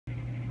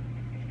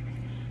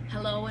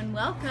Hello and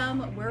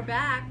welcome. We're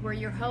back. We're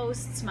your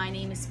hosts. My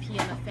name is Pia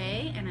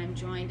Maffei, and I'm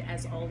joined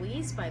as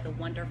always by the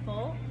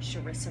wonderful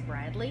Sharissa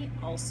Bradley,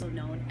 also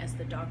known as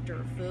the Doctor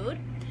of Food.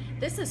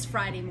 This is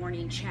Friday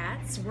Morning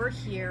Chats. We're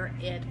here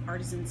at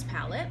Artisan's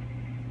Palette.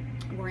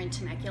 We're in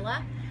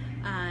Temecula,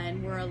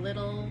 and we're a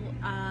little,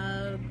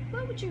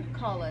 what would you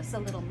call us? A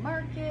little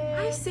market?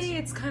 I say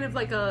it's kind of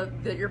like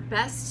your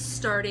best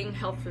starting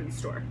health food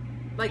store.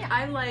 Like, yeah.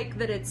 I like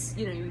that it's,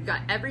 you've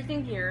got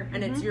everything here,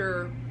 and it's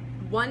your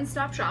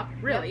one-stop shop,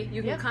 really. Yep.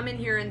 You can come in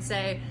here and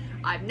say,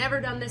 I've never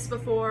done this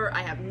before,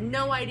 I have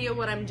no idea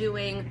what I'm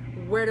doing,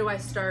 where do I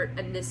start,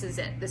 and this is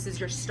it. This is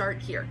your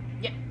start here.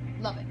 Yeah,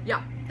 love it.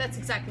 Yeah. That's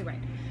exactly right.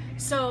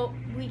 So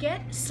we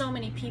get so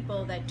many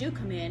people that do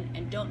come in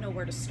and don't know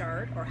where to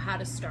start or how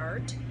to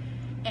start,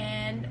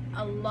 and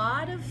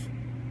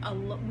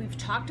we've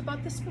talked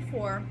about this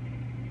before,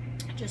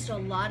 just a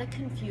lot of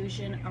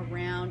confusion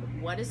around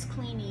what is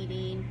clean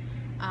eating.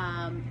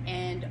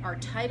 And our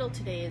title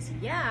today is,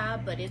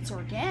 but it's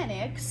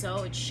organic,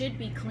 so it should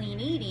be clean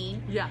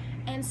eating. Yeah.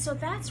 And so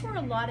that's where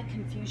a lot of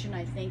confusion,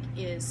 I think,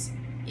 is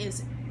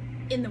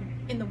in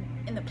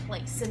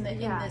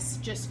this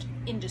just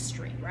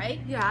industry,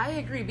 right? Yeah, I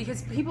agree,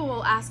 because people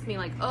will ask me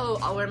like, oh,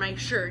 I'll wear my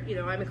shirt,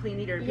 I'm a clean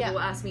eater. People will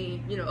ask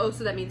me, oh,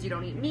 so that means you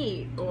don't eat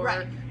meat,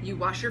 or you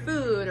wash your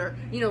food, or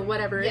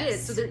whatever it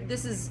is. So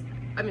this is,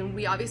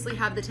 we obviously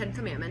have the 10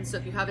 Commandments, so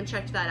if you haven't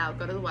checked that out,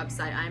 go to the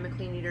website,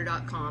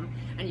 imacleaneater.com,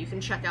 and you can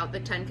check out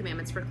the 10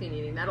 Commandments for clean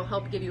eating. That'll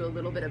help give you a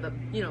little bit of a,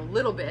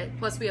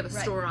 plus we have a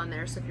store on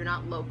there, so if you're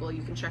not local,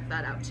 you can check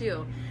that out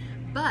too.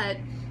 But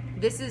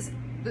this is,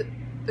 the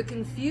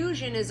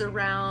confusion is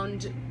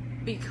around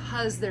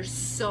because there's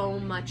so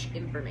much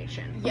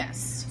information.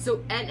 Yes.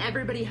 So, and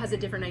everybody has a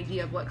different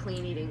idea of what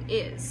clean eating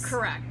is.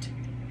 Correct.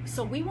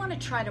 So we want to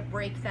try to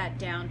break that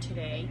down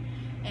today.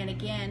 And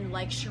again,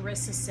 like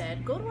Sharissa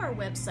said, go to our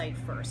website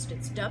first.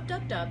 It's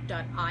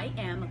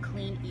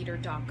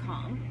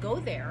www.imacleaneater.com. Go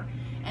there,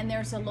 and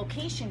there's a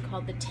location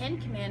called the 10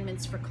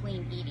 Commandments for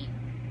Clean Eating.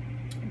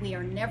 We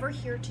are never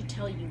here to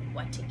tell you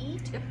what to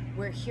eat. Yep.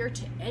 We're here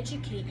to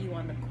educate you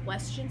on the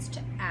questions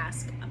to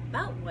ask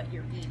about what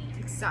you're eating.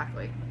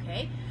 Exactly.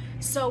 Okay?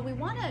 So we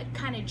want to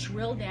kind of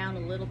drill down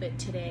a little bit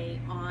today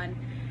on,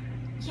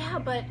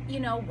 but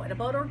what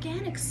about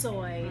organic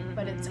soy? Mm-hmm.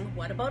 But it's,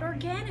 what about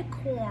organic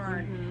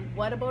corn? Mm-hmm.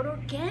 What about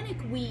organic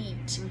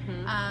wheat?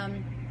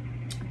 Mm-hmm.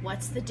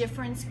 What's the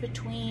difference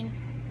between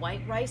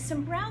white rice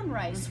and brown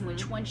rice? Mm-hmm.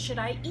 Which one should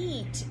I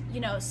eat?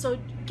 So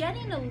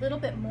getting a little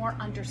bit more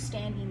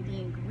understanding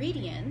the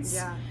ingredients.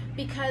 Yeah.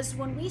 Because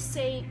when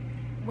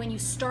you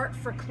start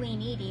for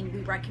clean eating,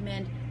 we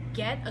recommend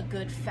get a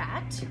good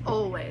fat.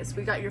 Always.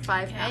 We got your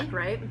 5-pack,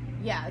 right?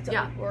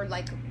 Yeah. Or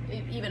like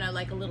even a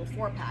little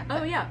 4-pack.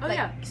 Oh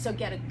yeah. So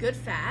get a good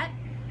fat,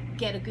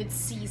 get a good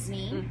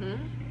seasoning,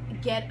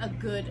 get a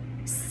good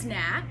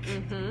snack.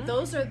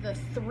 Those are the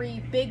 3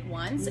 big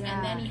ones, and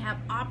then you have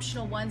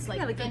optional ones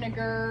like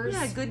vinegars.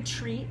 A good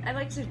treat. I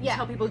like to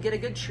tell people get a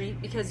good treat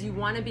because you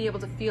want to be able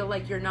to feel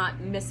like you're not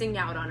missing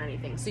out on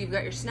anything. So you've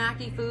got your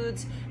snacky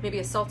foods, maybe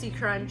a salty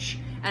crunch,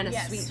 and a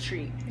sweet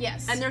treat.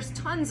 Yes. And there's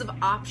tons of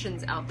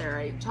options out there.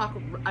 I talk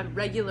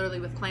regularly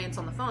with clients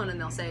on the phone, and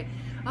they'll say,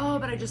 oh,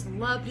 but I just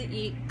love to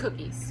eat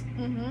cookies.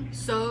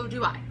 So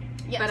do I.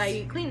 Yes. But I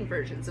eat clean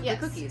versions of the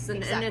cookies,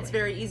 and it's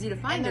very easy to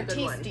find a good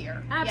one. And they're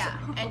tastier.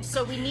 Absolutely. Yeah. And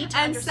so we need to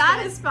and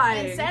understand.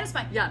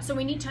 satisfying. Yeah. So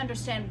we need to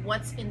understand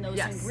what's in those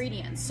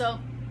ingredients. So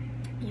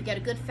you get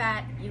a good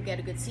fat, you get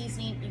a good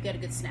seasoning, you get a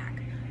good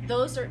snack.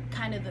 Those are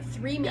kind of the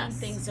 3 main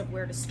things of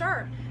where to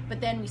start. But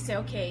then we say,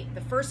 okay,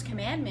 the first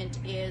commandment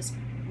is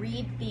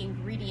read the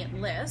ingredient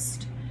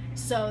list.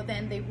 So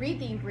then they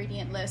read the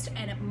ingredient list,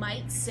 and it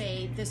might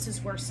say this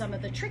is where some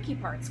of the tricky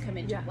parts come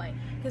into play.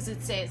 Because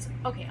it says,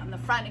 okay, on the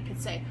front it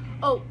could say,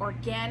 oh,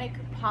 organic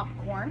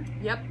popcorn.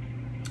 Yep.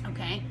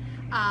 Okay.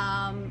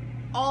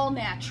 All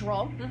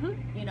natural.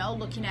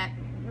 Looking at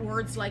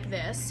words like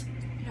this.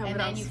 Yeah, and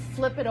then you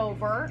flip it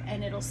over,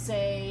 and it'll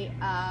say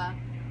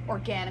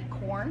organic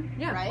corn.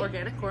 Yeah, right?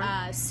 Organic corn.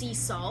 Sea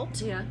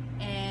salt. Yeah.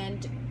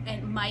 And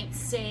it might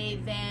say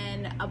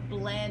then a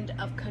blend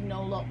of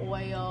canola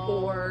oil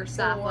or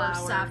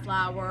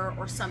safflower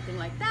or something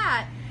like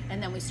that,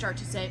 and then we start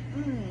to say,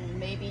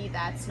 maybe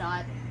that's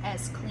not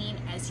as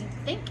clean as you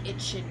think it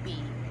should be.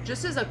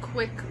 Just as a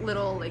quick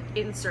little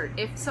insert,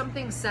 if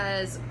something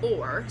says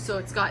or, so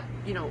it's got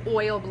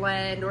oil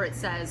blend, or it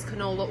says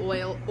canola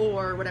oil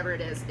or whatever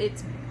it is,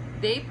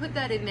 they put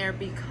that in there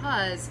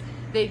because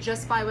they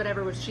just buy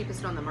whatever was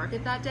cheapest on the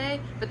market that day,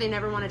 but they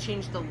never want to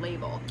change the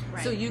label.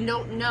 Right. So you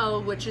don't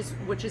know which is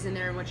in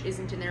there and which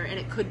isn't in there, and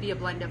it could be a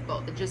blend of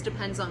both. It just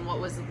depends on what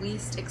was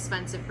least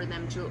expensive for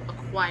them to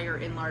acquire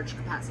in large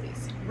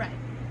capacities. Right.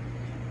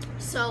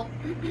 So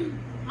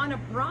on a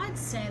broad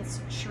sense,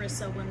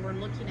 Sharissa, when we're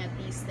looking at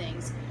these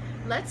things,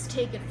 let's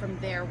take it from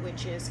there,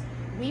 which is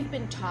we've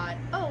been taught,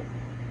 oh,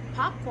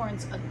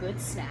 popcorn's a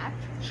good snack.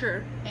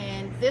 Sure.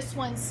 And this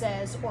one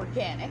says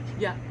organic.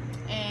 Yeah.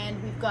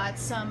 And we've got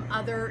some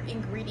other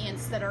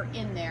ingredients that are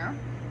in there.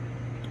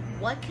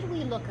 What can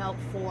we look out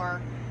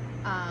for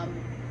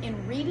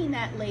in reading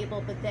that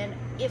label, but then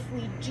if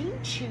we do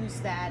choose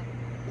that,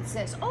 it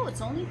says, oh,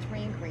 it's only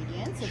 3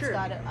 ingredients. It's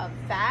got a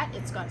fat,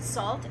 it's got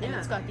salt, and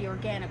it's got the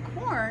organic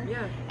corn,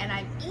 and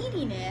I'm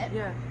eating it.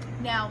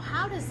 Now,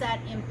 how does that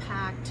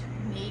impact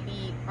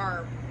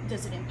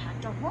does it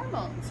impact our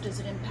hormones? Does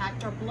it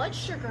impact our blood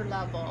sugar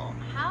level?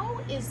 How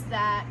is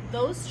that,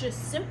 those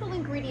just simple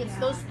ingredients,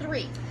 those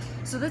 3?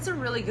 So that's a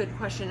really good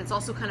question. It's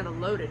also kind of a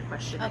loaded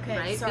question,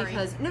 right? Sorry.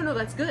 Because, no,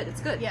 that's good. It's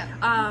good. Yeah.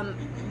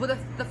 Well,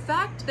 the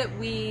fact that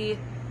we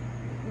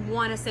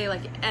want to say,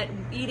 like,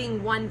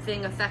 eating one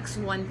thing affects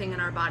one thing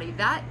in our body,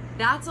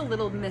 that's a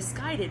little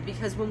misguided,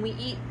 because when we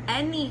eat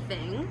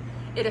anything,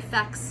 it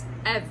affects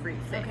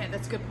everything. Okay,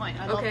 that's a good point.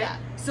 I love that.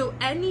 So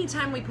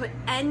anytime we put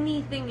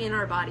anything in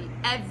our body,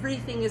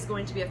 everything is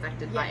going to be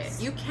affected by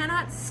it. You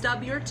cannot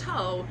stub your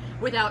toe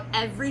without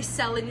every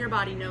cell in your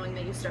body knowing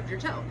that you stubbed your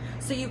toe.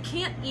 So you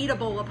can't eat a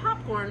bowl of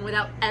popcorn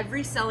without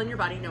every cell in your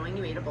body knowing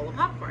you ate a bowl of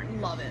popcorn.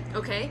 Love it.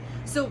 Okay?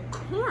 So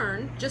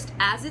corn, just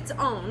as its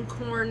own,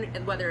 corn,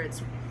 whether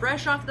it's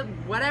fresh off the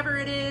whatever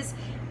it is,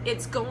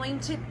 it's going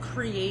to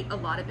create a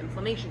lot of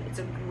inflammation. It's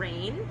a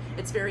grain.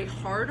 It's very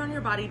hard on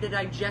your body to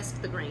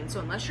digest the grain. So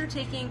unless you're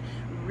taking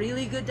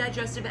really good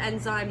digestive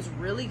enzymes,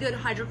 really good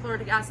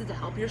hydrochloric acid to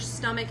help your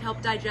stomach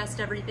help digest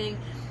everything,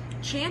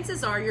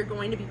 chances are you're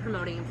going to be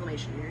promoting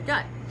inflammation in your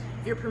gut.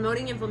 If you're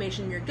promoting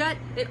inflammation in your gut,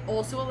 it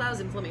also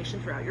allows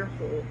inflammation throughout your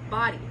whole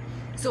body.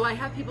 So I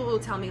have people who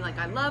tell me, like,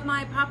 I love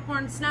my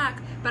popcorn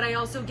snack, but I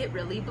also get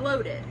really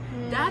bloated.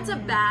 That's a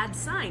bad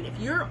sign. If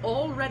you're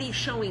already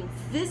showing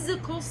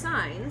physical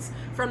signs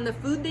from the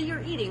food that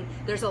you're eating,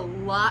 there's a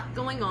lot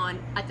going on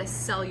at the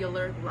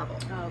cellular level.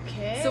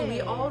 Okay. So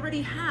we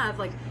already have,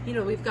 like, you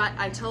know,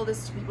 I tell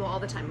this to people all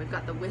the time, we've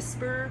got the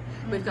whisper,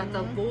 we've got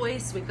the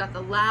voice, we've got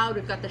the loud,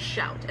 we've got the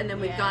shout, and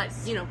then we've got,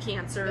 you know,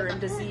 cancer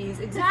and disease.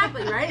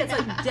 Exactly, right? It's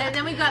like dead.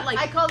 Then we've got, like,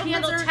 I call them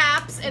cancer, little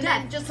taps and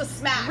then just a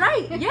smack.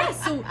 Right,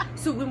 yes.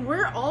 So when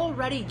we're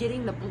already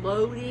getting the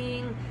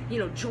bloating, you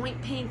know, joint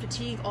pain,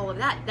 fatigue, all of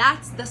that,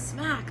 that's the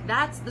smack,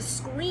 that's the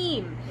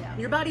scream.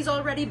 Your body's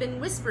already been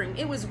whispering.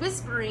 It was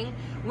whispering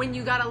when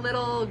you got a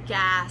little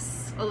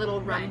gas, a little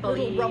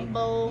rumbly. Little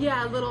rumble.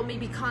 Yeah, a little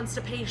maybe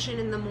constipation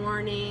in the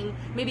morning.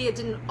 Maybe it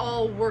didn't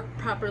all work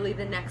properly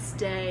the next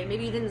day.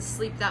 Maybe you didn't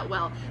sleep that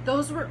well.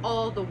 Those were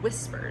all the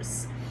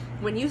whispers.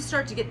 When you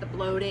start to get the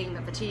bloating,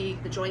 the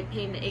fatigue, the joint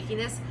pain, the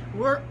achiness,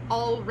 we're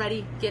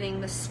already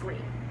getting the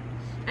scream.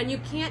 And you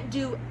can't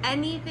do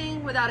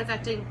anything without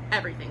affecting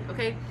everything,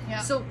 okay?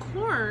 Yeah. So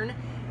corn,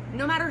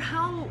 no matter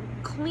how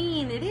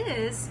clean it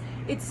is,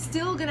 it's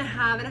still gonna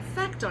have an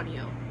effect on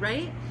you,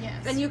 right?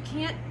 Yes. And you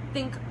can't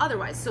think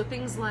otherwise. So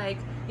things like,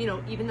 you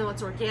know, even though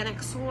it's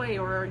organic soy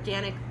or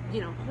organic,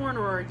 you know, corn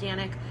or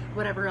organic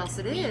whatever else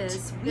it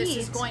is, wheat, this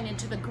is going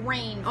into the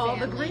grain family all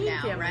the grain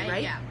now, family,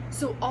 right? Yeah.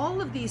 So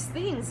all of these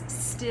things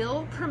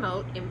still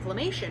promote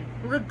inflammation,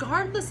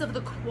 regardless of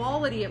the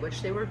quality at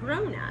which they were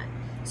grown at.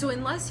 So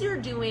unless you're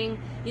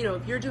doing, you know,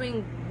 if you're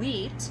doing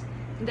wheat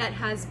that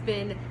has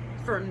been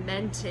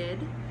fermented,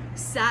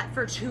 sat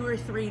for 2 or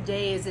 3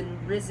 days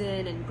and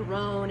risen and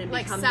grown and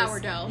like become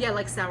sourdough.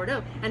 Like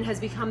sourdough, and has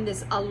become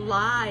this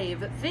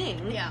alive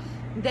thing,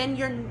 then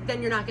you're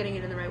not getting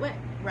it in the right way.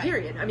 Right.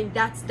 Period. I mean,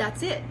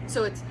 that's it.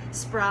 So it's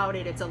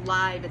sprouted, it's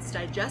alive, it's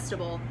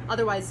digestible.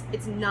 Otherwise,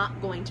 it's not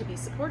going to be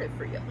supportive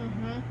for you.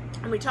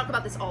 And we talk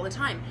about this all the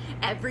time.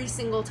 Every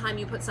single time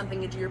you put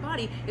something into your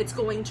body, it's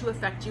going to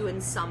affect you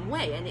in some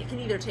way. And it can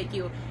either take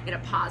you in a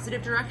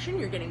positive direction,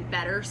 you're getting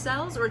better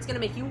cells, or it's going to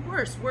make you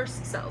worse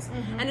cells.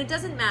 And it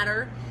doesn't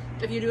matter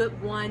if you do it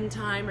one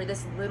time, or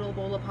this little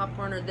bowl of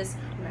popcorn, or this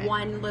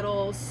one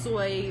little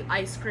soy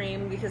ice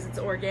cream because it's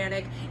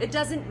organic. It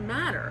doesn't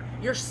matter.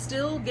 You're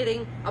still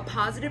getting a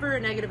positive or a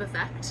negative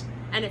effect.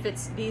 And if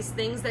it's these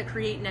things that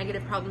create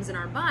negative problems in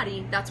our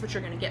body, that's what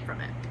you're going to get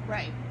from it.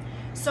 Right.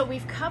 So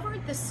we've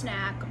covered the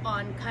snack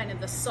on kind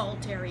of the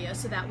salt area.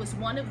 So that was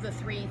one of the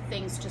 3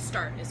 things to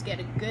start, is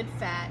get a good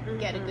fat,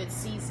 get a good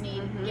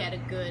seasoning, get a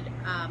good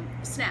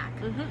snack.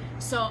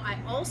 So I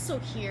also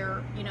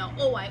hear, you know,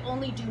 oh, I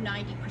only do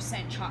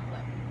 90%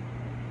 chocolate.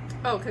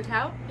 Oh,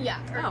 cacao? Yeah.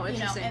 Oh, interesting.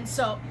 You know, and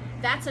so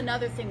that's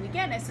another thing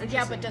again. I said,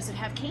 yeah, but does it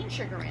have cane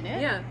sugar in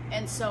it? Yeah.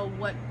 And so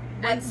what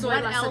soy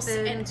else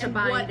to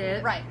bind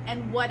it. Right.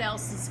 And what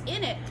else is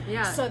in it?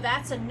 Yeah. So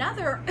that's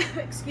another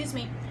excuse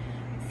me,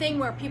 thing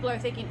where people are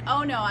thinking,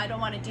 oh no, I don't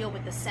want to deal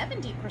with the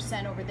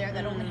 70% over there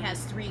that only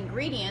has 3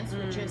 ingredients,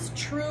 which is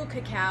true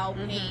cacao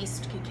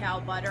paste, cacao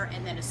butter,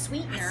 and then a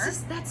sweetener.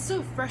 That's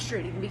so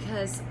frustrating,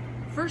 because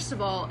first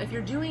of all, if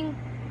you're doing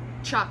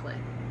chocolate,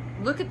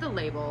 look at the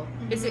label.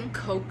 Is it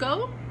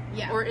cocoa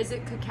or is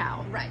it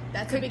cacao? Right.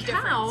 That's cacao a big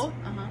difference.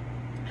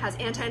 Has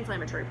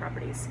anti-inflammatory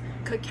properties.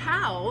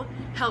 Cacao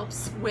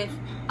helps with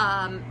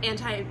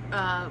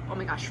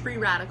free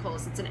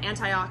radicals. It's an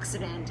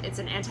antioxidant. It's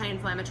an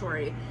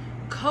anti-inflammatory.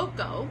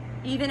 Cocoa,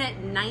 even at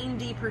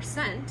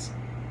 90%,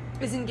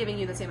 isn't giving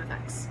you the same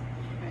effects.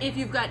 Right. If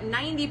you've got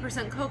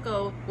 90%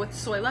 cocoa with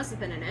soy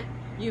lecithin in it,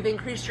 you've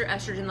increased your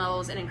estrogen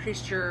levels and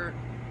increased your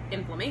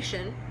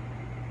inflammation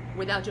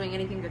without doing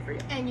anything good for you.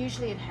 And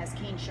usually it has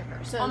cane sugar.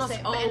 So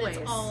almost always. And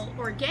it's all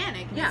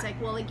organic. And yeah. It's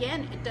like, well,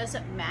 again, it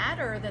doesn't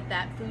matter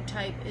that food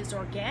type is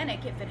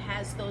organic. If it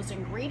has those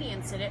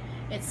ingredients in it,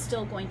 it's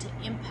still going to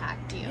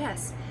impact you.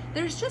 Yes.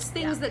 There's just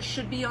things that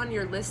should be on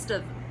your list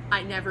of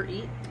I never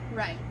eat.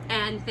 Right.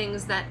 And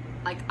things that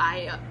like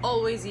I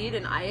always eat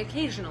and I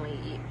occasionally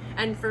eat.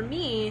 And for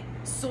me,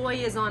 soy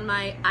is on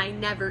my I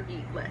never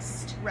eat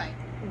list. Right.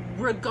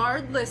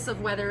 Regardless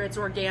of whether it's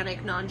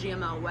organic,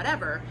 non-GMO,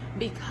 whatever,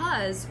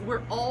 because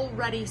we're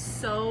already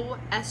so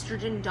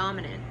estrogen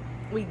dominant,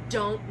 we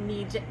don't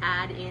need to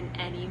add in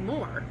any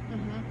more.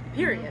 Mm-hmm.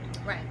 Period.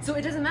 Mm-hmm. Right. So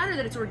it doesn't matter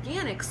that it's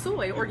organic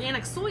soy.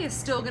 Organic soy is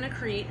still going to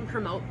create and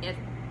promote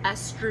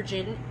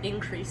estrogen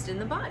increased in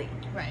the body.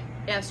 Right.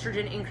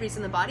 Estrogen increase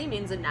in the body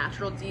means a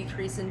natural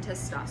decrease in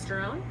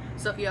testosterone.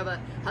 So if you have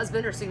a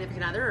husband or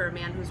significant other or a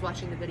man who's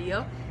watching the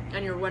video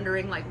and you're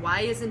wondering like,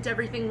 why isn't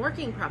everything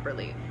working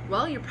properly?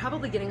 Well, you're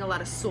probably getting a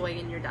lot of soy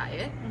in your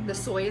diet. Mm-hmm. The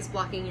soy is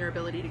blocking your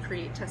ability to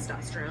create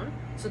testosterone.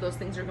 So those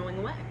things are going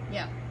away.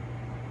 Yeah.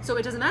 So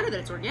it doesn't matter that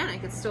it's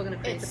organic. It's still going to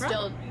create the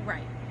problem. Still,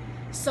 right.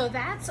 So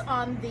that's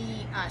on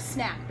the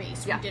snack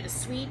base. Yeah. We did a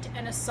sweet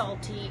and a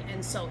salty,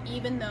 and so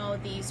even though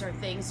these are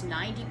things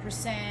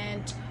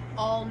 90%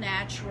 all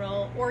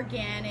natural,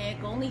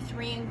 organic, only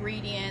 3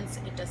 ingredients,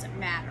 it doesn't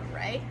matter,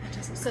 right? It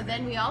doesn't so matter.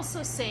 Then we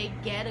also say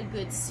get a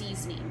good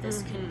seasoning.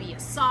 This could be a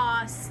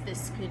sauce,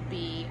 this could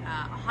be a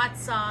hot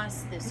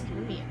sauce, this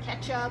could be a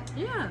ketchup.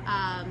 Yeah.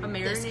 A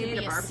marinade, this could be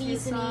a barbecue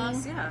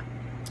sauce. Yeah.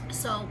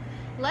 So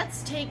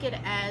let's take it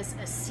as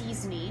a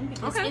seasoning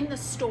because in the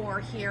store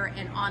here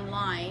and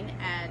online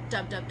at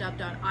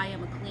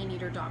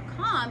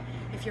www.iamacleaneater.com,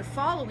 if you're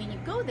following, you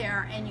go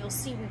there and you'll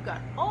see we've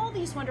got all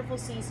these wonderful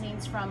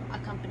seasonings from a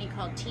company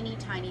called Teeny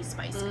Tiny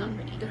Spice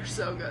Company. They're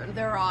so good.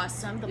 They're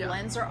awesome. The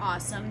blends are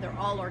awesome. They're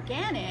all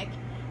organic.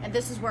 And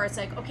this is where it's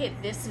like, okay,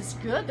 this is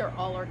good. They're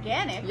all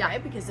organic,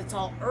 right? Because it's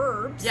all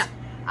herbs. Yeah.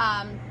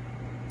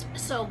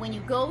 So when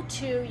you go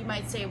to, you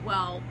might say,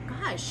 well,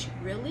 gosh,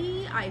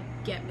 really? I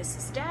get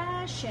Mrs.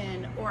 Dash,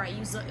 or I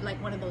use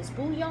like one of those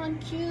bouillon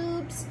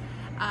cubes.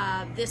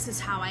 This is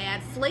how I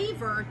add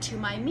flavor to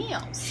my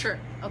meals. Sure.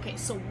 Okay,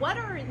 so what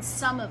are in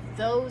some of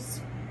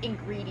those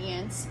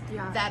ingredients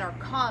that are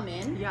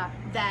common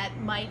that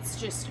might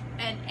just,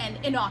 and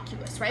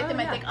innocuous, right? They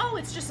might think, oh,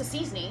 it's just a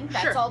seasoning.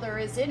 That's all there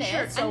is in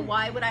it. So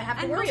why would I have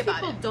to worry about it?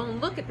 And most people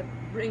don't look at the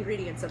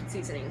ingredients of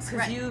seasonings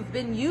because you've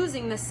been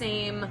using the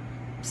same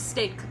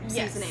steak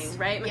seasoning,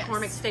 right?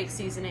 McCormick steak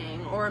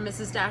seasoning, or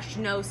Mrs. Dash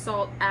no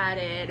salt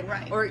added,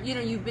 or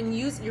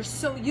you're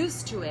so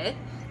used to it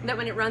that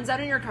when it runs out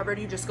in your cupboard,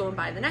 you just go and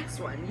buy the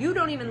next one. You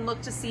don't even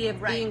look to see if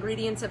the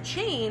ingredients have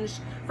changed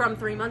from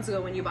 3 months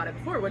ago when you bought it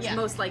before, which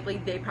most likely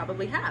they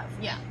probably have.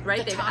 Yeah,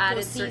 right. They've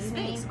added certain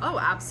things. Oh,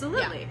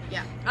 absolutely.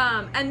 Yeah.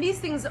 And these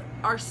things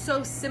are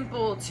so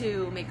simple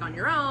to make on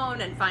your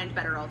own and find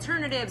better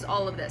alternatives.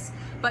 All of this,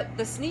 but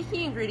the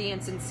sneaky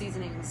ingredients and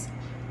seasonings.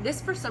 This,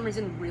 for some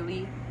reason,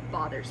 really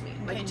bothers me.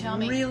 Like, tell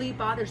me. Really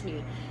bothers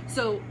me.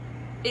 So,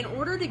 in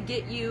order to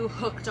get you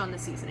hooked on the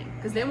seasoning,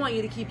 because they want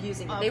you to keep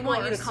using it, they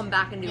want you to come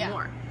back and do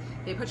more,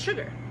 they put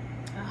sugar.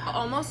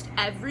 Almost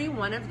every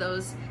one of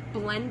those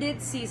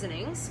blended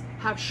seasonings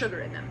have sugar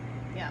in them.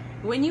 Yeah.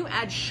 When you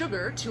add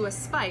sugar to a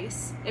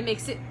spice, it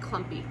makes it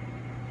clumpy.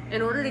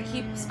 In order to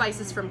keep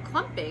spices from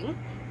clumping,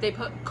 they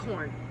put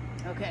corn.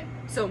 Okay.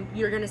 So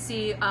you're going to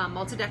see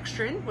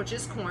maltodextrin, which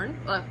is corn,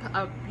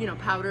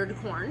 powdered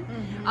corn,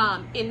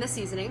 in the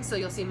seasoning. So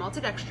you'll see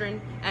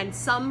maltodextrin and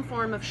some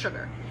form of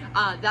sugar.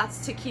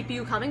 That's to keep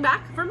you coming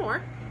back for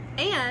more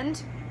and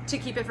to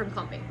keep it from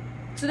clumping.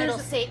 So it'll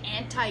say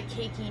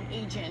anti-caking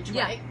agent,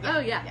 right?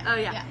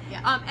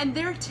 Yeah. And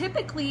they're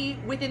typically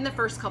within the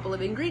first couple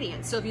of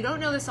ingredients. So if you don't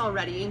know this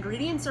already,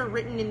 ingredients are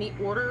written in the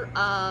order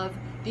of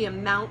the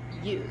amount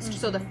used.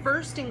 So the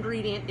first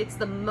ingredient, it's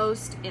the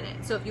most in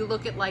it. So if you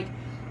look at like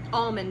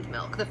almond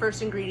milk, the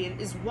first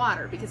ingredient is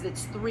water because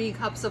it's 3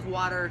 cups of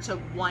water to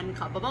 1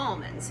 cup of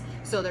almonds.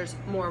 So there's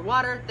more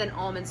water than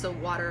almonds, so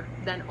water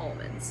than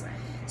almonds. Right.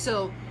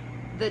 So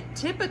the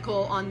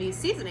typical on these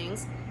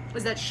seasonings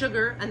is that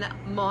sugar and the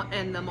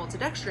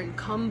maltodextrin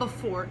come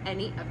before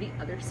any of the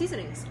other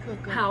seasonings.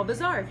 Good. How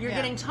bizarre. If you're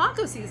getting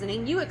taco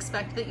seasoning, you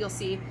expect that you'll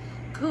see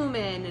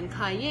cumin and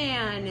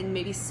cayenne and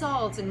maybe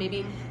salt and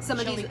maybe some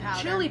of these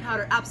chili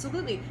powder.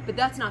 Absolutely. But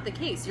that's not the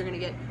case. You're going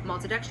to get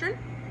maltodextrin,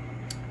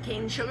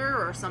 cane sugar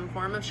or some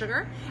form of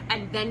sugar,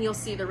 and then you'll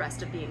see the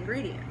rest of the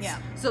ingredients. Yeah.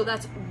 So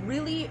that's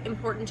really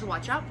important to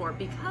watch out for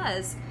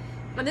because,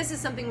 and this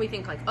is something we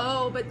think like,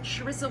 oh, but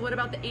Charissa, what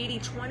about the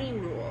 80-20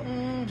 rule?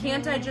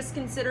 Can't I just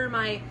consider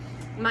my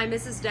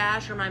Mrs.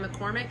 Dash or my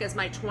McCormick as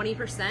my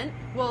 20%?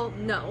 Well,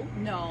 no,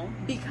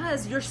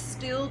 because you're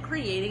still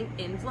creating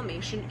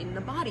inflammation in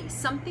the body.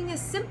 Something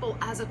as simple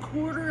as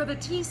 1/4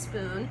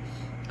 teaspoon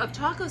of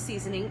taco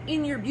seasoning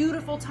in your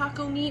beautiful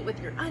taco meat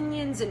with your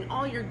onions and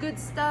all your good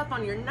stuff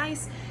on your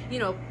nice,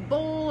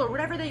 bowl or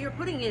whatever that you're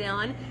putting it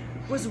on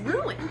was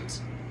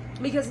ruined.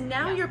 Because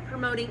now you're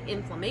promoting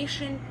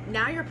inflammation,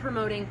 now you're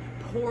promoting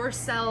poor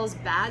cells,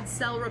 bad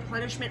cell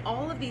replenishment,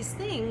 all of these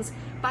things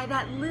by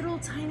that little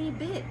tiny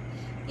bit.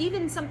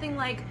 Even something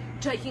like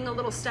taking a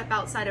little step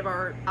outside of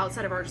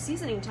our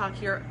seasoning talk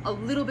here, a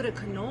little bit of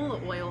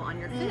canola oil on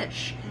your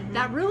fish,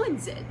 that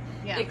ruins it.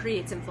 Yeah. It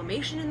creates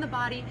inflammation in the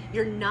body.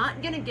 You're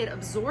not going to get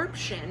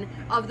absorption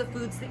of the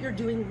foods that you're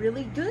doing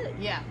really good.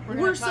 Yeah,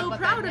 we're so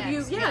proud of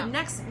you. Yeah,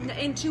 next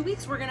in 2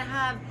 weeks we're going to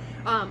have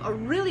a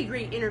really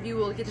great interview.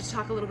 We'll get to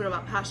talk a little bit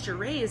about pasture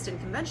raised and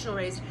conventional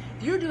raised.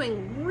 If you're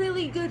doing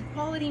really good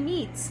quality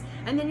meats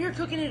and then you're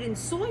cooking it in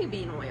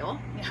soybean oil,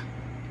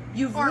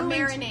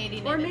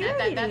 marinating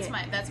it. That's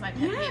my pet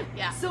peeve.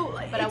 Yeah. So,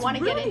 but I want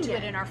to get into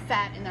it in our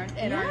fat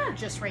in our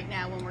just right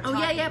now when we're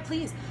talking. Yeah,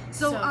 please.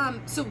 So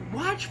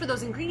watch for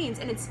those ingredients,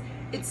 and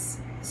it's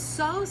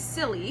so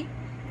silly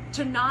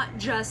to not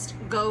just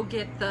go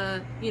get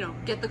the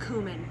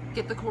cumin,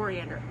 get the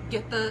coriander,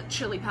 get the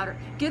chili powder,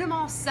 get them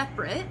all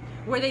separate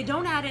where they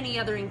don't add any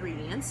other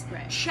ingredients.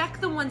 Right. Check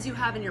the ones you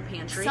have in your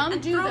pantry. Some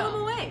and do throw though.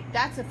 them away.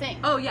 That's the thing.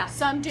 Oh yeah,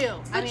 some do.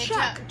 But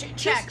check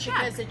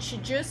because it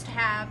should just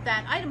have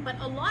that item.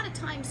 But a lot of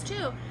times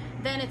too,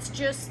 then it's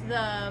just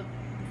the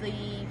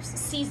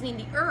seasoning,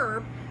 the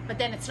herb, but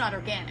then it's not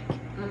organic.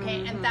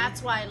 Okay, and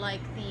that's why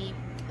like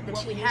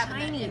what we have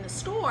in the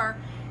store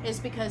is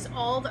because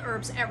all the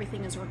herbs,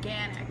 everything is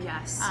organic.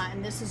 Yes.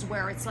 And this is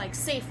where it's like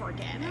safe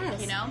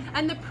organic, you know?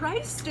 And the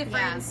price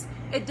difference,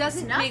 it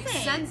doesn't make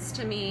sense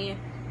to me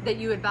that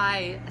you would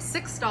buy a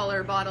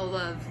 $6 bottle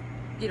of,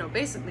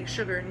 basically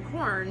sugar and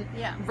corn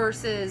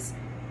versus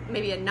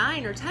maybe a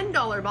 $9 or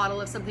 $10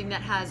 bottle of something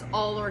that has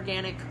all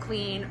organic,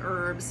 clean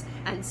herbs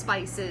and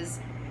spices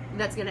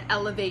that's going to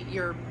elevate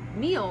your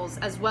meals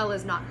as well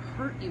as not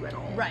hurt you at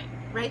all.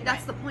 Right?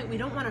 That's the point. We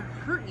don't want to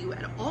hurt you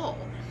at all.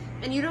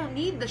 And you don't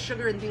need the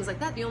sugar and things like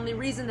that. The only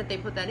reason that they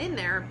put that in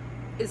there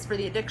is for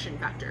the addiction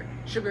factor.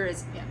 Sugar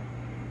is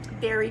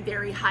very,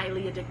 very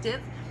highly addictive.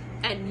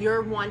 And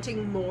you're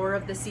wanting more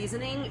of the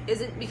seasoning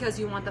isn't because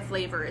you want the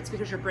flavor. It's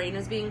because your brain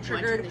is being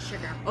triggered. The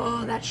sugar.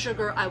 Oh, that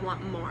sugar, I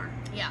want more.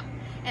 Yeah.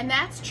 And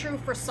that's true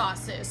for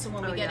sauces. So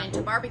when we get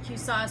into barbecue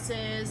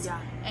sauces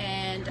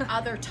and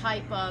other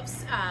type of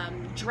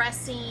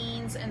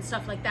dressings and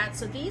stuff like that.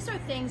 So these are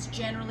things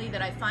generally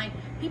that I find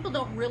people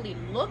don't really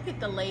look at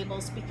the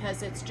labels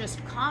because it's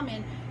just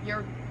common.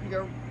 You're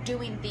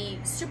doing the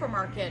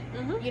supermarket,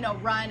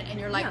 run, and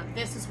you're like,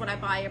 this is what I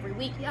buy every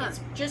week. Yeah.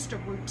 It's just a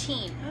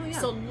routine. Oh, yeah.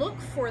 So look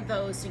for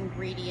those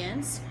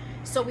ingredients.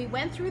 So we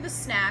went through the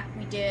snack.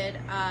 We did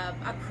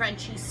a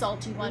crunchy,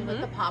 salty one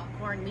with the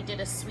popcorn. We did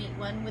a sweet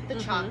one with the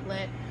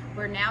chocolate.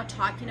 We're now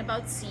talking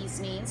about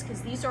seasonings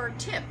because these are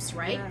tips,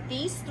 right? Yeah.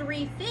 These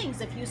 3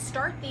 things, if you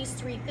start these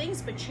 3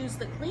 things but choose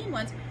the clean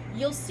ones,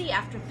 you'll see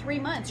after 3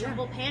 months your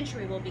whole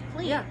pantry will be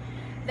clean. Yeah.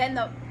 Then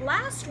the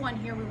last one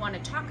here we want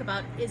to talk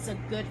about is a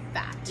good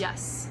fat.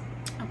 Yes.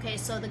 Okay,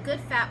 so the good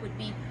fat would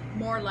be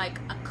more like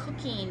a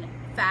cooking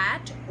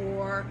fat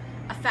or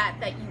a fat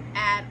that you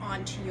add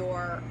onto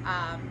your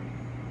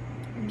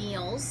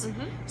meals.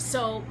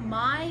 So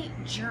my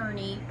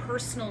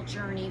personal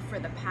journey for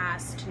the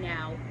past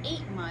now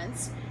 8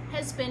 months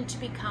has been to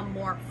become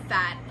more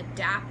fat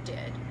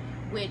adapted,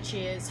 which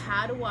is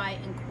how do I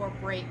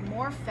incorporate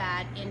more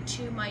fat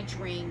into my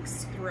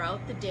drinks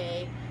throughout the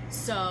day.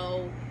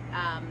 So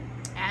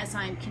as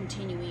I'm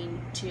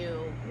continuing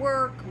to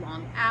work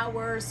long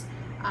hours,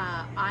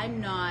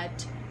 I'm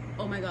not,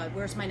 oh my God,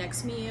 where's my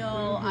next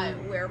meal?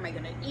 Where am I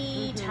going to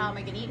eat? How am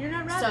I going to eat? You're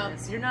not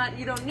ravenous. You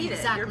don't need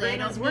it. Your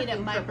brain is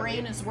working. My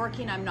brain is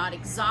working. I'm not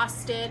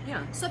exhausted.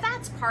 Yeah. So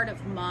that's part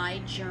of my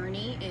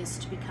journey is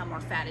to become more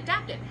fat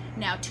adapted.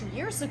 Now, 2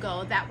 years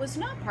ago, that was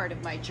not part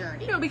of my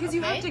journey. No, because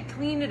you have to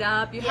clean it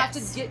up. You have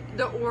to get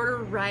the order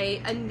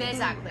right. And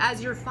then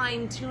as you're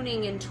fine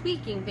tuning and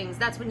tweaking things,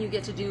 that's when you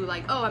get to do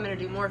like, oh, I'm going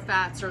to do more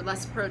fats or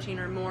less protein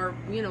or more,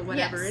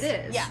 whatever it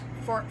is. Yeah.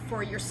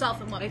 For yourself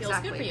and what feels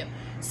good for you.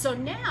 So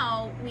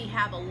now we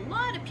have a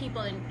lot of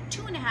people, and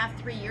 2.5,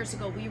 3 years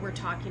ago we were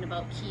talking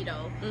about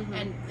keto,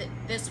 and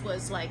this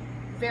was like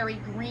very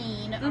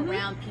green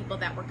around people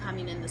that were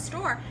coming in the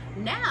store.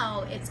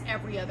 Now it's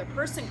every other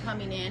person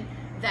coming in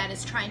that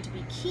is trying to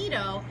be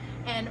keto,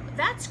 and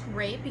that's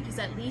great because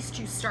at least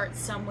you start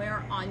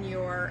somewhere on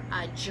your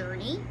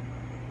journey.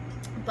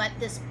 But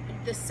this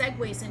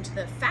segues into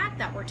the fat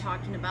that we're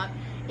talking about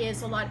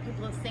is a lot of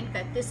people think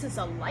that this is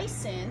a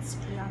license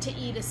to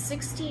eat a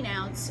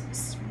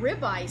 16-ounce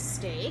ribeye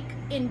steak,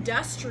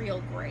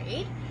 industrial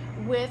grade,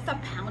 with a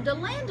pound of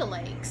Land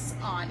O'Lakes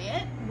on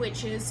it,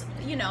 which is,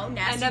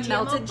 nasty and a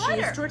melted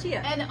butter. Cheese tortilla.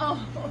 And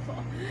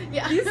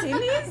Have you seen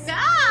these?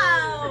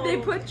 No. They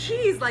put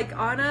cheese like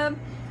on a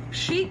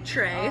sheet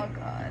tray. Oh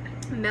God.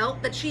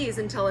 Melt the cheese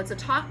until it's a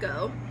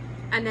taco,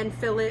 and then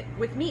fill it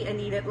with meat and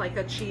eat it like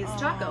a cheese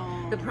taco.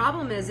 The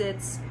problem is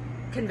it's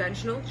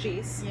conventional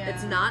cheese. Yeah.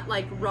 It's not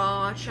like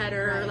raw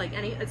cheddar,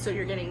 so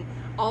you're getting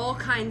all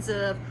kinds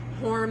of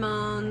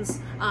hormones,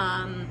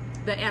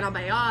 the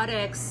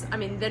antibiotics. I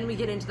mean, then we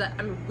get into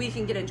we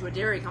can get into a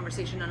dairy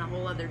conversation on a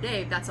whole other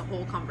day. That's a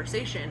whole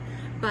conversation.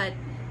 But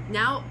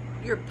now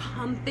you're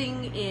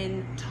pumping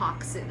in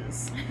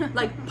toxins,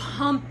 like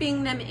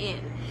pumping them in.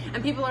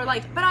 And people are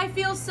like, but I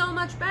feel so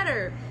much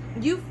better.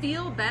 You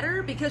feel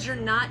better because you're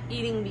not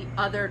eating the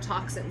other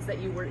toxins that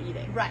you were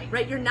eating.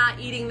 Right? You're not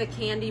eating the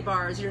candy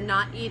bars. You're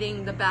not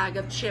eating the bag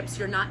of chips.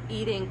 You're not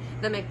eating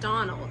the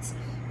McDonald's.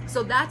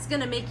 So that's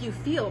going to make you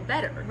feel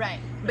better. Right.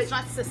 But it's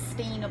not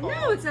sustainable.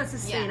 No, it's not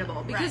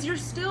sustainable because you're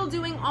still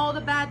doing all the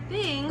bad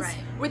things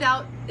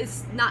without,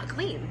 it's not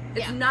clean.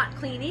 It's not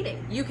clean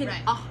eating. You can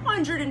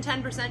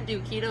 110% do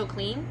keto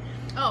clean.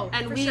 Oh,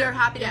 and we are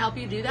happy to help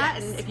you do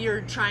that. And if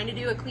you're trying to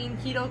do a clean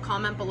keto,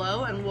 comment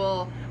below, and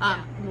we'll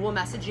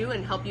message you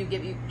and help you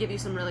give you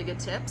some really good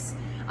tips.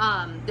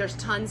 There's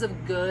tons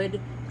of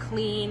good,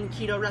 clean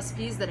keto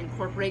recipes that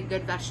incorporate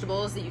good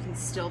vegetables that you can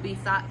still be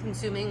fat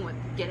consuming with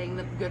getting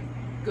the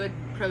good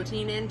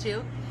protein in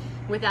too,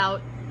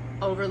 without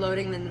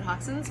overloading the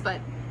toxins.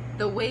 But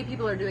the way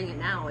people are doing it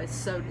now is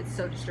so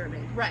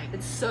disturbing. Right.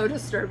 It's so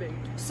disturbing.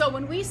 So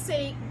when we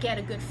say get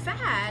a good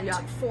fat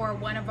for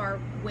one of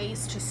our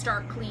ways to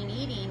start clean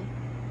eating,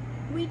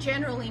 we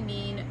generally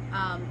mean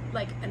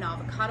like an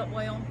avocado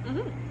oil,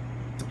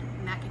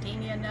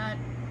 macadamia nut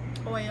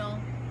oil,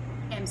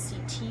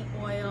 MCT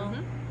oil,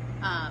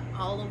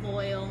 olive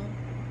oil,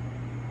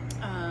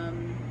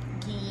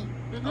 ghee,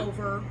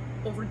 over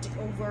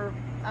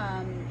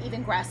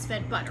even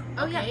grass-fed butter.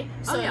 Okay,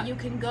 you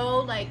can go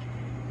like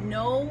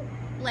no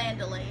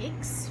Land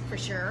O'Lakes for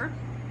sure.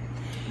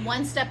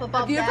 One step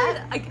above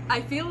that.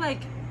 I feel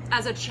like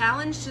as a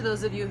challenge to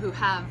those of you who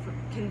have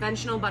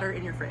conventional butter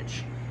in your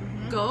fridge,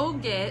 go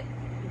get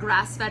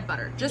grass-fed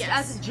butter. Just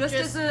as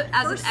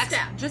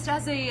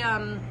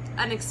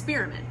an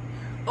experiment.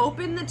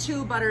 Open the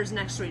two butters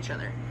next to each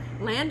other.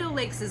 Land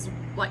O'Lakes is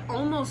like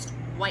almost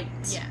white.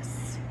 Yes.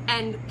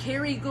 And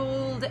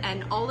Kerrygold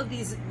and all of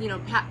these,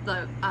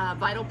 the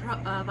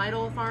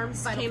Vital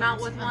Farms came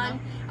out with one.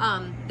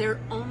 They're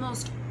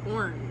almost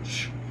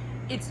orange.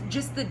 It's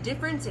just the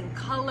difference in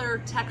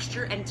color,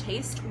 texture, and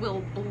taste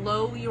will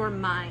blow your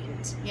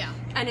mind. Yeah.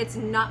 And it's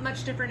not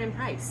much different in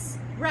price.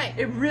 Right.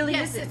 It really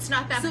isn't. It's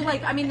not that. So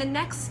the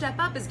next step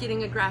up is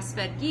getting a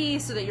grass-fed ghee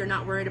so that you're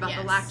not worried about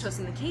the lactose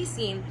and the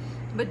casein.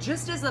 But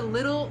just as a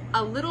little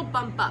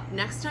bump up,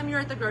 next time you're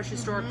at the grocery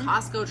store,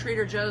 Costco,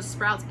 Trader Joe's,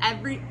 Sprouts,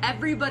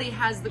 everybody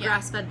has the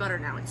grass-fed butter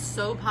now. It's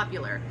so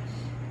popular.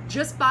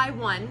 Just buy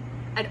one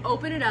and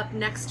open it up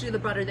next to the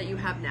butter that you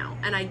have now,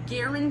 and I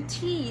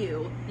guarantee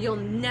you'll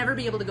never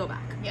be able to go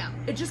back. Yeah.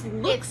 It just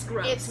looks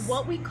gross. It's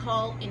what we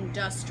call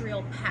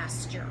industrial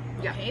pasture.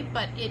 Okay,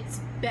 but it's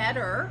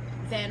better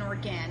than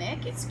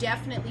organic. It's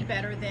definitely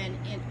better than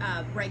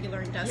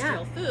regular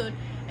industrial food.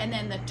 And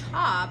then the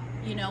top,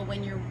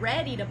 when you're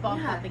ready to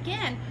bump up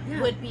again,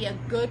 would be a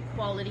good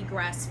quality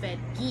grass-fed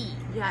ghee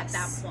at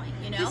that point,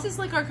 This is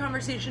like our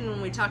conversation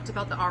when we talked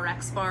about the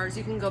RX bars.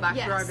 You can go back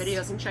through our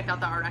videos and check out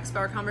the RX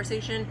bar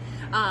conversation.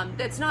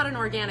 It's not an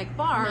organic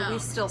bar. No. We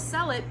still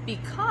sell it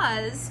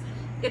because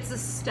it's a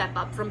step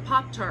up from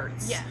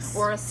Pop-Tarts. Yes.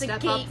 Or a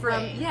step up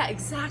from... Yeah,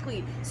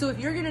 exactly. So if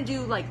you're going to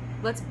do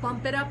let's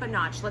bump it up a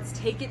notch, let's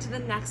take it to the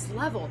next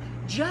level,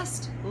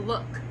 just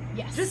look.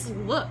 Yes. Just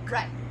look.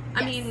 Right.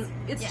 I mean,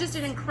 it's just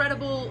an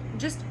incredible,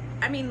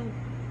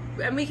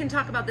 and we can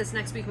talk about this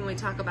next week when we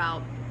talk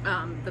about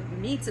the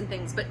meats and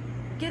things, but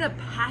get a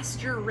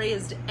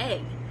pasture-raised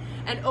egg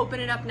and open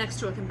it up next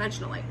to a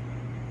conventional egg.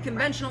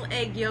 Conventional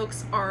egg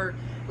yolks are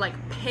like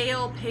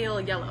pale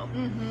yellow.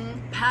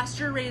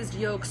 Pasture-raised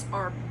yolks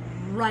are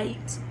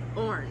bright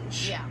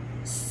orange. Yeah.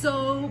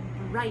 So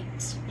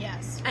bright.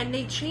 Yes. And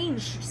they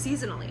change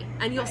seasonally.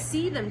 And you'll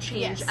see them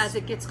change as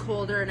it gets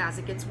colder and as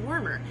it gets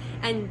warmer.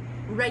 And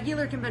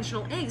regular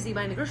conventional eggs you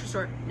buy in the grocery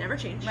store never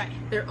change. Right.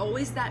 They're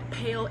always that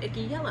pale,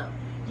 icky yellow.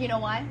 You know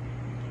why?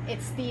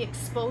 It's the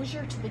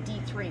exposure to the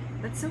D3.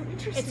 That's so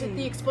interesting. It's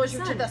the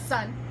exposure to the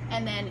sun.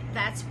 And then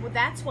that's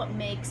what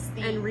makes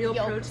the real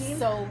yolk protein?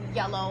 So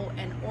yellow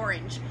and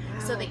orange. Wow.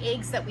 So the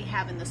eggs that we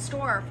have in the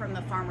store from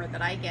the farmer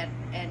that I get,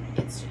 and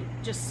it's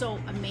just so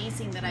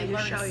amazing that I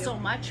learned so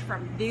much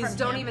from these.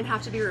 Don't even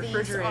have to be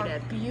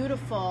refrigerated. These are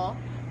beautiful,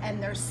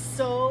 and they're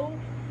so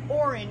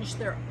orange.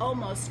 They're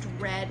almost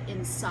red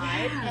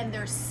inside, and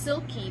they're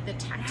silky. The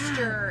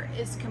texture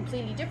is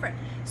completely different.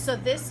 So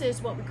this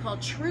is what we call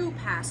true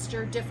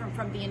pasture, different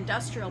from the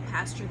industrial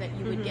pasture that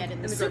you would get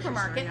in the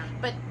supermarket. Store,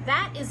 but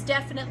that is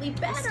definitely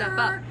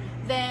better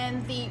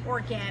than the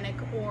organic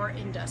or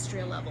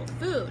industrial level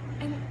food.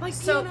 And like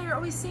you and I are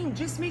always saying,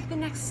 just make the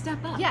next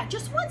step up. Yeah,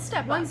 just one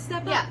step up.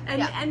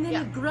 And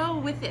then grow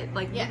with it.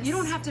 Like you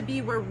don't have to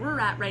be where we're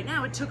at right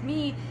now. It took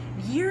me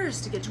years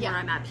to get to where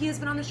I'm at. Pia's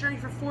been on this journey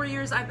for 4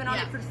 years. I've been on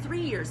it for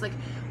 3 years. Like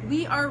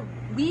we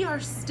are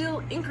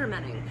still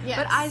incrementing. Yes,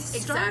 but I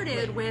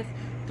started with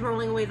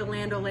throwing away the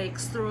Land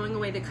O'Lakes, throwing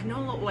away the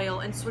canola oil,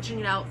 and switching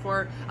it out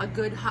for a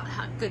good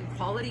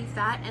quality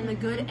fat and the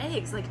good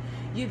eggs. Like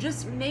you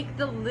just make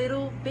the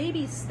little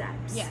baby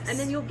steps, and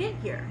then you'll get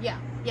here.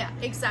 Yeah,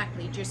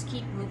 exactly. Just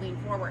keep moving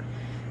forward.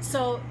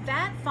 So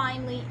that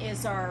finally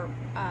is our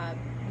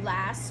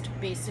last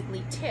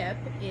basically tip,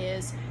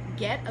 is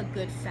get a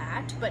good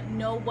fat, but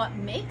know what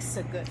makes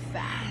a good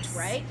fat, yes,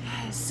 right?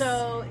 Yes.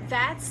 So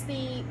that's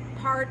the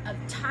part of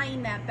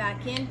tying that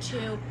back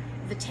into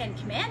the 10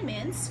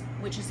 Commandments,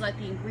 which is let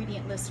the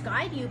ingredient list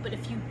guide you. But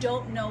if you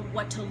don't know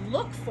what to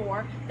look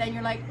for, then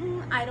you're like,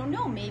 I don't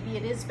know, maybe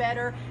it is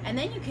better. And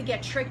then you could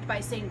get tricked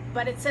by saying,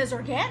 but it says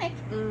organic,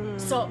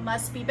 so it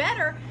must be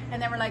better.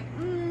 And then we're like,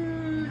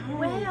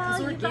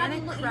 well,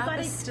 organic crap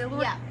is still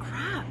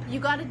crap. You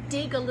got to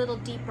dig a little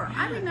deeper.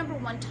 I remember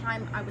one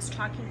time I was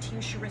talking to you,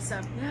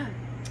 Sharissa,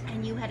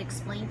 and you had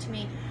explained to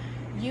me,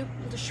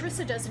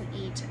 Sharissa doesn't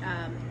eat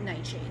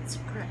nightshades.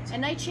 Correct.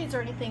 And nightshades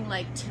are anything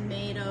like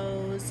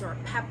tomatoes or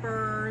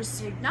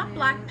peppers, not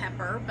black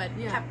pepper, but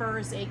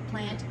peppers,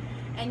 eggplant.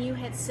 And you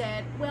had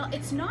said, well,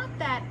 it's not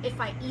that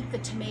if I eat the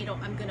tomato,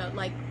 I'm going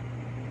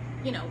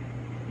to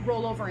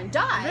roll over and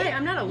die. Right,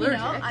 I'm not allergic.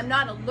 I'm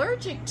not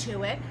allergic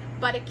to it,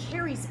 but it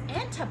carries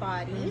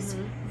antibodies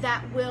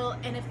that will,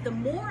 and if the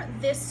more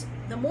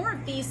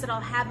of these that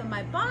I'll have in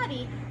my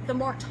body, the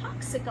more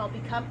toxic I'll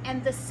become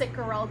and the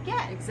sicker I'll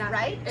get. Exactly.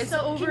 Right? It's so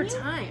over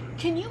time.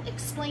 Can you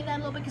explain that a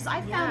little bit? Because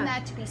I found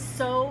that to be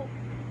so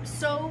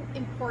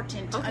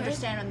important to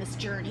understand on this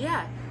journey.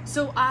 Yeah.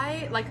 So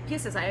like Pia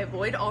says, I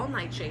avoid all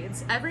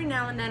nightshades. Every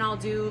now and then I'll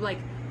do like,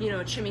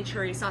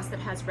 chimichurri sauce that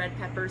has red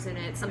peppers in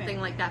it,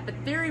 something like that, but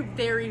very,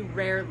 very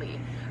rarely.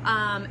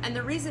 And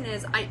the reason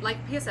is,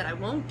 like Pia said, I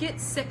won't get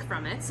sick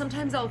from it.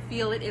 Sometimes I'll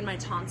feel it in my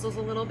tonsils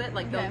a little bit,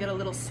 like they'll get a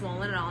little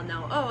swollen and I'll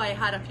know, oh, I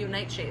had a few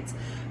nightshades.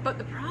 But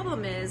the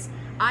problem is,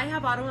 I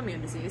have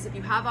autoimmune disease. If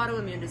you have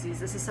autoimmune disease,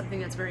 this is something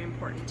that's very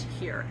important to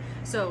hear.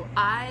 So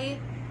I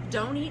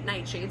don't eat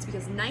nightshades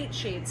because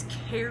nightshades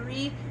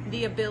carry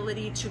the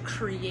ability to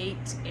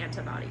create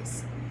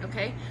antibodies.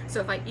 Okay,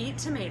 so if I eat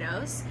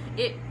tomatoes,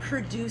 it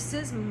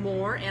produces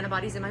more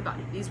antibodies in my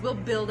body. These will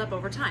build up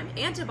over time.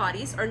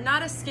 Antibodies are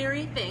not a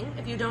scary thing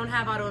if you don't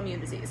have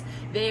autoimmune disease.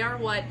 They are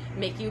what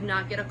make you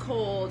not get a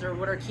cold or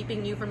what are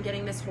keeping you from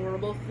getting this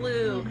horrible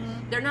flu.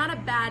 They're not a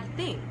bad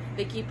thing.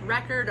 They keep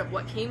record of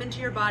what came into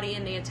your body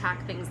and they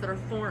attack things that are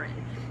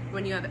foreign.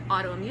 When you have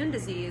autoimmune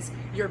disease,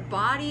 your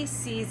body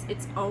sees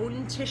its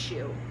own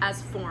tissue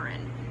as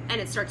foreign and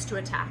it starts to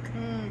attack.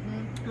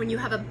 When you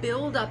have a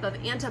buildup of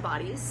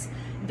antibodies,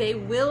 they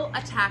will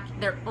attack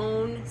their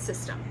own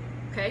system,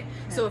 okay?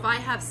 So if I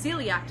have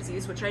celiac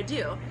disease, which I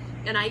do,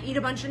 and I eat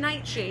a bunch of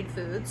nightshade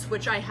foods,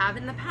 which I have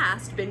in the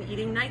past been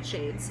eating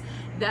nightshades,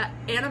 that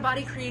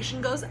antibody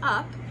creation goes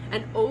up,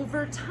 and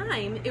over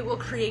time, it will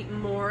create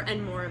more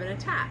and more of an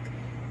attack.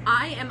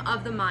 I am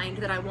of the mind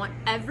that I want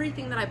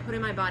everything that I put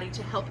in my body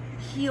to help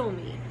heal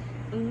me.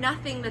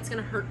 Nothing that's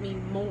going to hurt me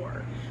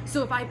more.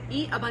 So if I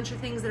eat a bunch of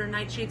things that are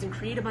nightshades and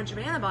create a bunch of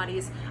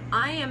antibodies,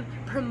 I am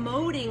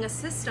promoting a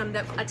system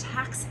that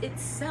attacks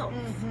itself.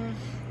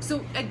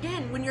 So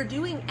again, when you're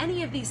doing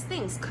any of these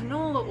things,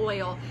 canola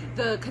oil,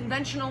 the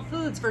conventional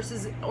foods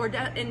versus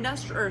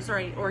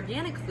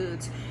organic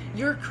foods,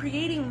 you're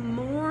creating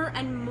more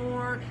and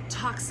more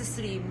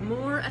toxicity,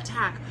 more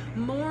attack,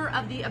 more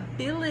of the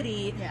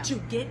ability to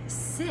get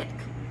sick.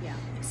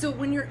 So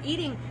when you're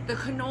eating the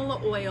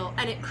canola oil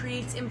and it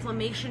creates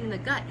inflammation in the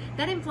gut,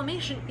 that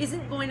inflammation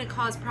isn't going to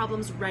cause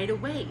problems right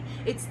away.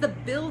 It's the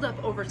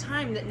buildup over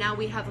time that now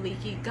we have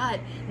leaky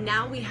gut.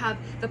 Now we have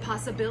the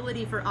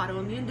possibility for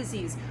autoimmune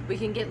disease. We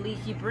can get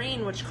leaky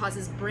brain, which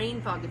causes brain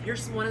fog. If you're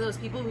one of those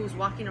people who's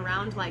walking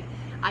around like,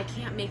 I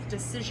can't make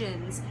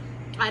decisions,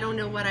 I don't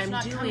know what I'm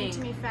doing.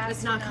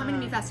 It's not coming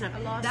to me fast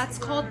enough. That's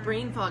called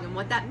brain fog. And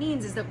what that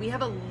means is that we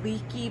have a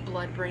leaky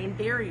blood-brain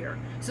barrier.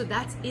 So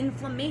that's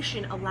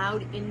inflammation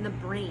allowed in the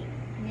brain.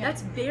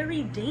 That's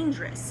very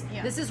dangerous.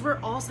 This is where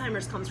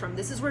Alzheimer's comes from.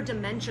 This is where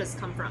dementias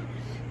come from.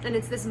 And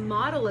it's this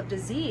model of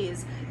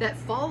disease that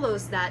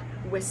follows that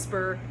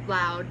whisper,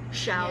 loud,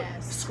 shout,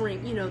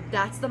 scream.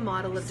 That's the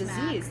model of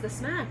disease, the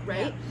smack,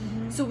 right?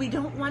 So we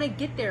don't want to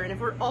get there. And if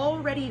we're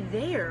already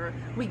there,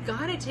 we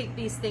got to take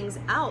these things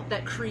out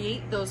that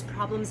create those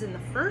problems in the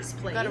first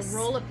place. Got to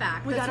roll it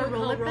back. We got to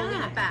roll it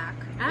back.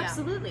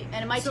 Absolutely.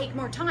 And it might take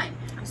more time.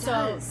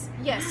 So,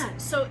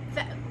 so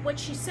what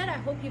she said, I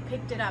hope you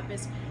picked it up,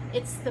 is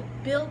it's the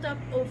buildup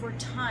over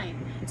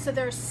time. So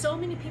there are so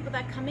many people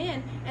that come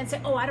in and say,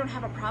 oh, I don't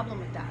have a problem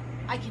with that.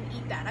 I can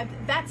eat that.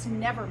 That's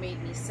never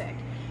made me sick.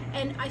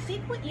 And I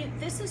think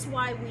this is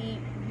why we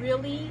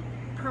really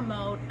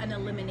promote an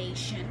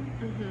elimination.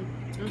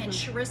 And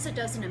Sharissa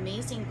does an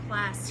amazing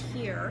class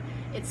here.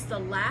 It's the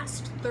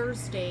last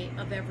Thursday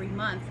of every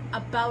month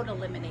about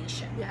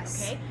elimination.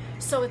 Okay?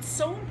 So it's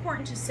so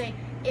important to say,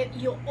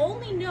 you'll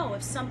only know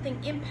if something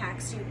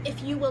impacts you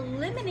if you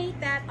eliminate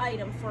that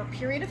item for a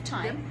period of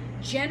time,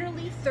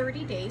 generally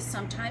 30 days,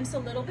 sometimes a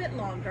little bit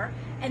longer,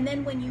 and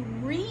then when you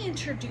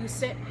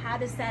reintroduce it, how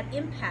does that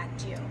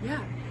impact you?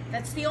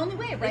 That's the only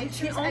way, right?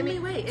 It's the only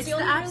way. It's the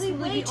only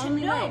way to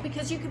know,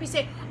 because you could be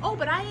saying, oh,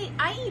 but I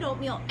eat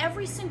oatmeal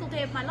every single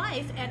day of my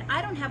life, and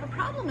I don't have a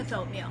problem with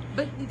oatmeal.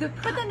 But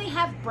then they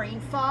have brain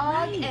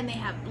fog, and they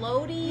have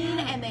bloating,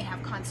 and they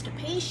have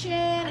constipation,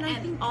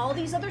 and all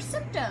these other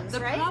symptoms,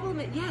 right?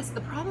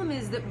 The problem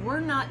is that we're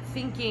not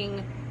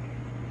thinking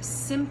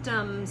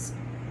symptoms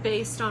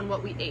based on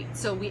what we ate.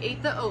 So we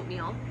ate the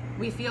oatmeal.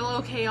 We feel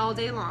okay all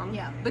day long,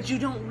 but you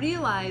don't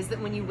realize that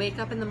when you wake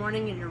up in the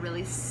morning and you're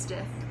really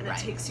stiff and it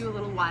takes you a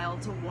little while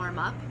to warm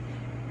up,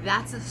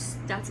 that's a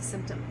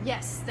symptom.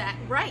 Yes,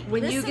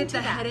 When you get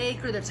the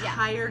headache or the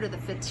tired or the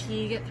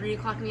fatigue at 3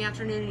 o'clock in the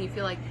afternoon and you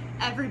feel like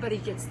everybody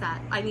gets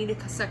that, I need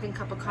a second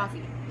cup of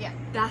coffee. Yeah.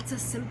 That's a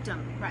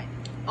symptom. Right.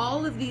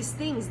 All of these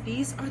things,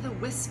 these are the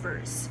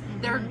whispers.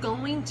 They're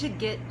going to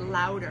get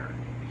louder.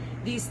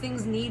 These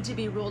things need to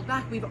be rolled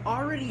back. We've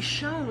already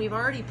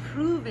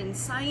proven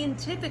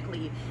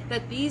scientifically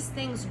that these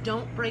things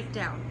don't break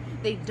down.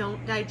 They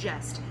don't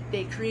digest.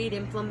 They create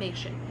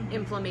inflammation.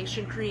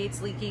 Inflammation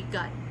creates leaky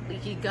gut.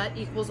 Leaky gut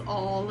equals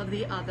all of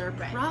the other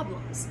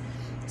problems.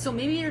 So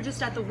maybe you're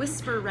just at the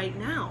whisper right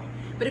now.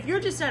 But if you're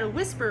just at a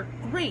whisper,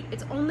 great.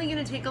 It's only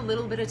going to take a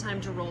little bit of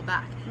time to roll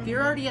back. If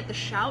you're already at the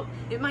shout,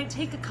 it might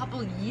take a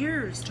couple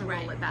years to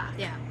roll it back.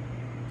 Yeah.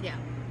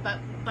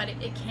 But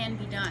it can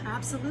be done.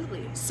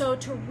 Absolutely. So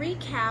to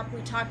recap, we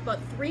talked about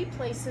 3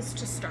 places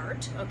to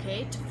start,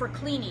 okay, for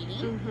clean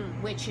eating,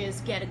 which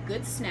is get a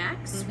good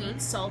snack,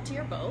 sweet, salty,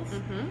 or both.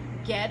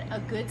 Get a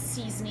good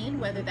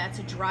seasoning, whether that's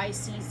a dry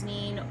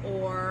seasoning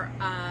or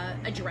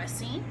a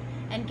dressing,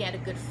 and get a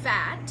good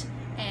fat.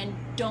 And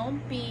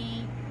don't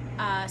be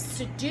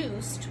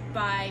seduced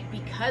by,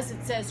 because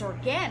it says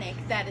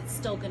organic, that it's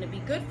still going to be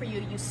good for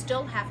you. You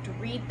still have to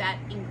read that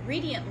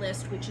ingredient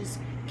list, which is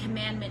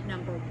commandment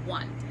number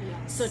 1.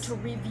 Yes. So to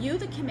review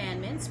the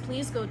commandments,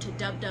 please go to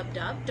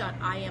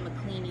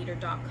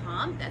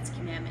www.iamacleaneater.com. That's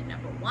commandment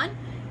number 1.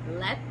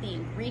 Let the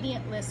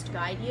ingredient list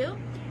guide you.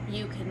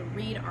 You can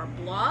read our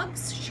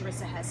blogs.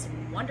 Sharissa has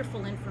some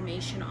wonderful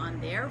information on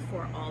there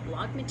for all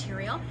blog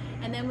material.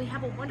 And then we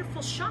have a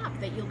wonderful shop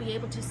that you'll be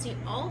able to see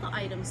all the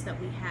items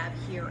that we have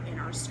here in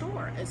our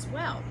store as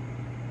well,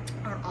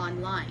 or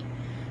online.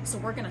 So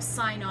we're going to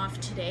sign off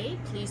today.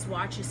 Please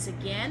watch us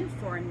again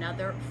for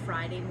another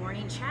Friday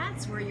Morning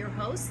Chats. We're your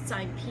hosts.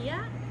 I'm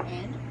Pia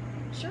and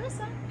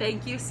Sharissa.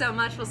 Thank you so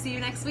much. We'll see you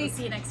next week. We'll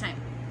see you next time.